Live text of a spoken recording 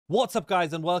What's up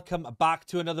guys, and welcome back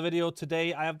to another video.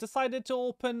 Today I have decided to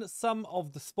open some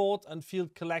of the sport and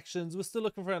field collections. We're still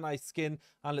looking for a nice skin,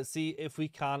 and let's see if we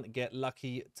can get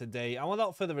lucky today. And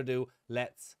without further ado,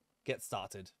 let's get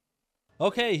started.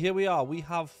 Okay, here we are. We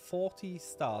have 40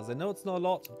 stars. I know it's not a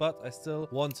lot, but I still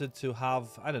wanted to have,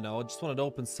 I don't know, I just wanted to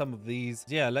open some of these.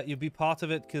 Yeah, let you be part of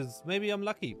it, because maybe I'm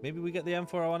lucky. Maybe we get the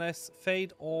M401S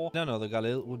Fade, or no, the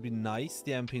Galil would be nice.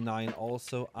 The MP9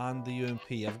 also, and the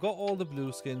UMP. I've got all the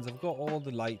blue skins. I've got all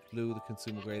the light blue, the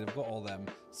consumer grade. I've got all them.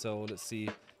 So let's see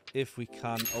if we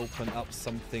can open up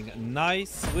something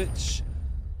nice, which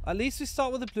at least we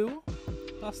start with the blue.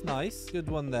 That's nice. Good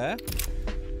one there.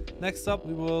 Next up,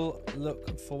 we will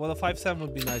look for, well, the 5.7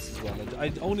 would be nice as well.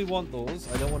 I only want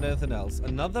those. I don't want anything else.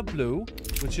 Another blue,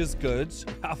 which is good.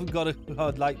 I haven't got a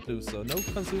light blue, so no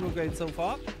consumer grade so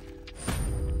far.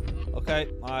 Okay,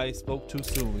 I spoke too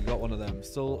soon. We got one of them.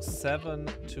 Still 7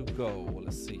 to go.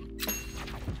 Let's see.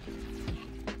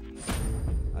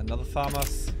 Another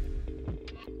Farmers.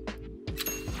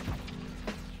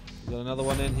 We got another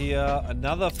one in here.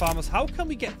 Another Farmers. How can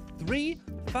we get 3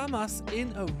 Farmers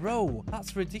in a row?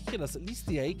 That's ridiculous. At least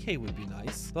the AK would be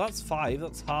nice. So that's 5.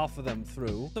 That's half of them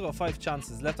through. Still got 5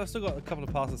 chances left. I've still got a couple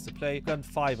of passes to play. Done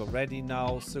 5 already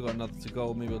now. Still got another to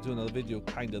go. Maybe I'll do another video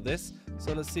kind of this.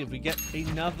 So let's see if we get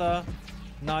another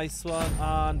nice one.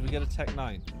 And we get a Tech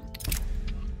 9.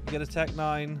 We get a Tech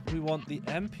 9. We want the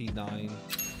MP9.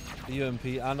 The UMP,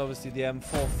 and obviously the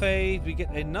M4 Fade. We get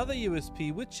another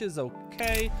USP, which is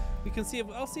okay. We can see if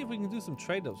I'll see if we can do some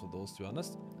trade-ups with those, to be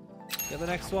honest. Get the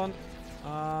next one,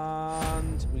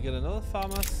 and we get another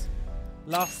Farmers.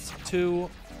 Last 2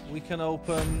 we can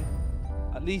open.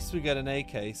 At least we get an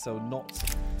AK, so not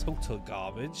total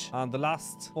garbage. And the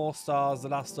last 4 stars, the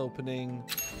last opening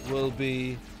will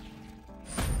be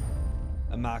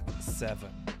a Mac 7.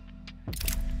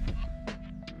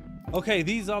 Okay,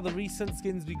 these are the recent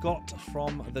skins we got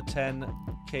from the 10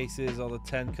 cases, or the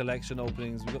 10 collection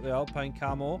openings. We got the Alpine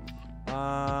Camo,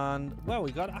 and well,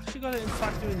 we actually got it in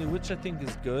factory new, which I think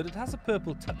is good. It has a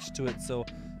purple touch to it, so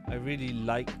I really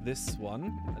like this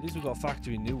one. At least we got a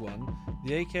factory new one.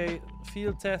 The AK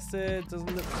field tested,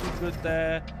 doesn't look too good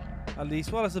there. At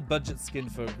least, well, it's a budget skin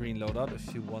for a green loadout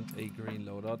if you want a green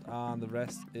loadout, and the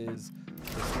rest is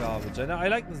just garbage. I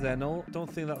like the Zeno, don't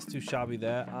think that's too shabby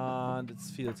there, and it's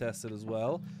field tested as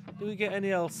well. Do we get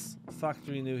any else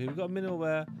factory new here? We've got a minimal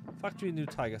wear, factory new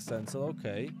Tiger Stencil,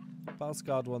 okay. Battle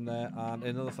Scarred one there, and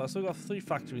another first. So we've got 3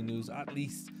 factory news, at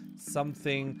least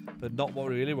something, but not what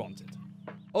we really wanted.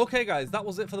 Okay guys, that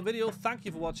was it for the video. Thank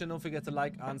you for watching. Don't forget to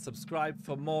like and subscribe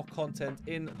for more content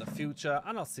in the future,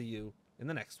 and I'll see you in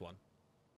the next one.